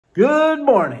Good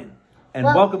morning, and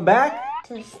welcome back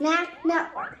to the Snack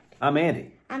Network. I'm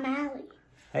Andy. I'm Allie.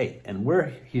 Hey, and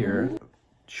we're here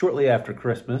shortly after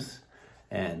Christmas,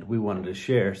 and we wanted to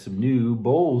share some new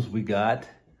bowls we got.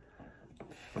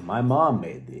 My mom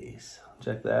made these.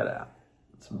 Check that out.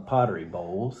 Some pottery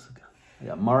bowls. We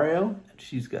got Mario, and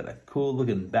she's got a cool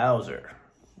looking Bowser.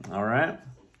 All right?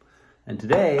 And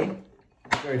today,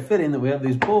 it's very fitting that we have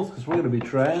these bowls because we're going to be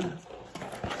trying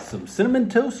some Cinnamon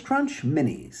Toast Crunch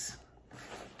Minis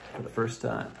for the first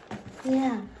time.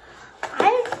 Yeah.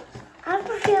 I have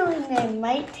a feeling they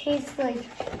might taste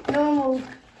like normal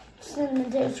Cinnamon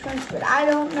Toast Crunch, but I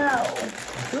don't know. I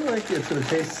feel like it's going to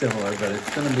taste similar, but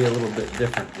it's going to be a little bit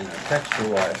different,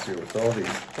 texture-wise here with all these.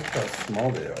 Look how small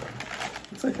they are.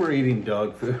 It's like we're eating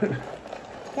dog food.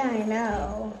 Yeah, I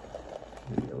know.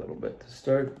 Maybe a little bit to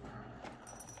start.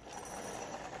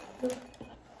 All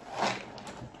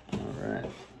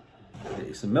right. Get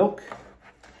you some milk.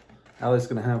 Allie's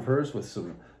going to have hers with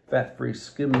some fat-free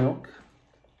skim milk.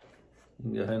 You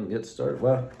can go ahead and get started.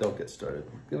 Well, don't get started.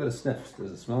 Give it a sniff.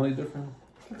 Does it smell any different?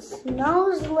 It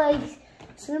smells like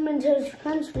Cinnamon Toast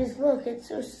Crunch, because look, it's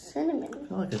so cinnamon. I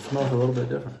feel like it smells a little bit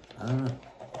different. I don't know.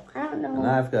 I don't know. And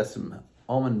I've got some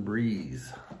Almond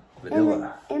Breeze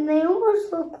vanilla. And they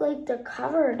almost look like they're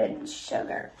covered in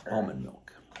sugar. Almond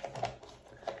milk.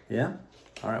 Yeah?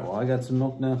 All right, well, I got some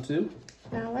milk now, too.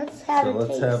 Now let's have a taste.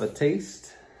 Let's have a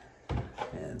taste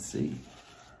and see.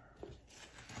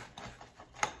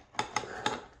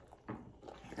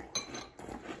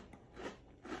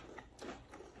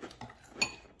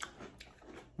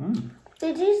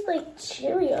 They taste like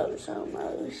Cheerios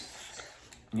almost.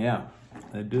 Yeah,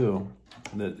 they do.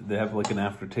 They have like an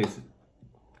aftertaste.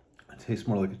 It tastes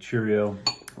more like a Cheerio.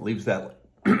 It leaves that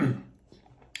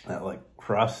that like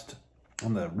crust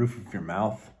on the roof of your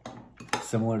mouth,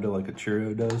 similar to like a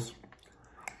Cheerio does.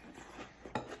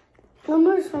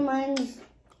 Almost reminds.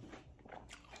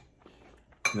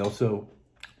 And also,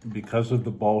 because of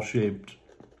the ball-shaped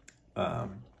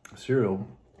cereal,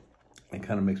 it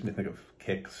kind of makes me think of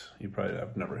Kix. You probably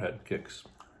have never had Kix.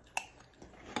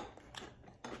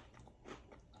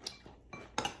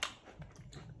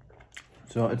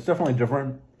 So it's definitely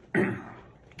different.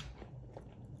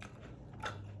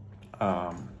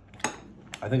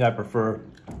 I think I prefer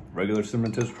regular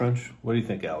Cinnamon Toast Crunch. What do you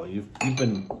think, Allie? You've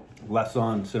been less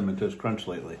on Cinnamon Toast Crunch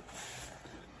lately.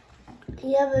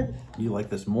 Yeah, but You like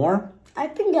this more? I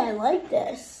think I like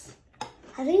this.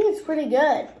 I think it's pretty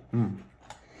good.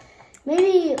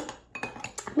 Maybe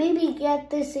get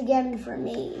this again for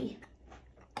me.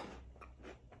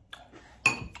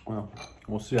 Well,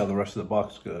 we'll see how the rest of the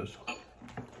box goes.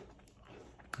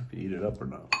 If you eat it up or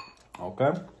not.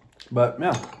 Okay? But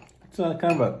yeah, it's I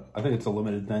think it's a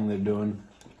limited thing they're doing.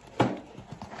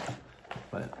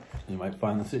 But you might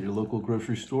find this at your local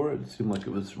grocery store. It seemed like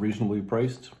it was reasonably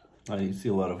priced. You see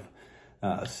a lot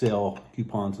of sale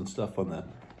coupons and stuff on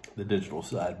the digital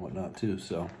side and whatnot too.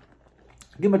 So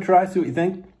give them a try, see what you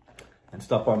think. And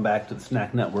stop on back to the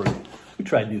Snack Network. We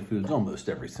try new foods almost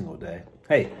every single day.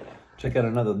 Hey, check out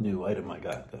another new item I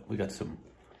got. We got some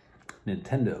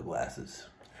Nintendo glasses.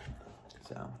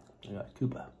 So, I got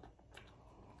Koopa.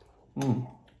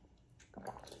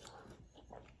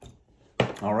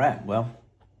 All right, well,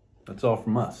 that's all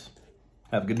from us.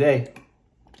 Have a good day.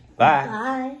 Bye.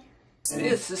 Bye.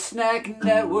 It's the Snack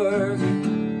Network.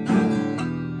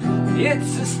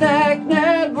 It's the Snack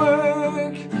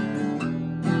Network.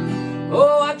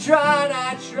 Oh, I tried,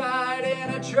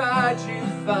 and I tried to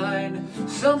find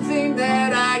something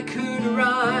that I could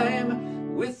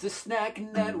rhyme with the Snack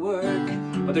Network.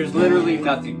 But there's literally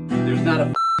nothing. There's not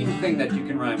a thing that you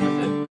can rhyme with it.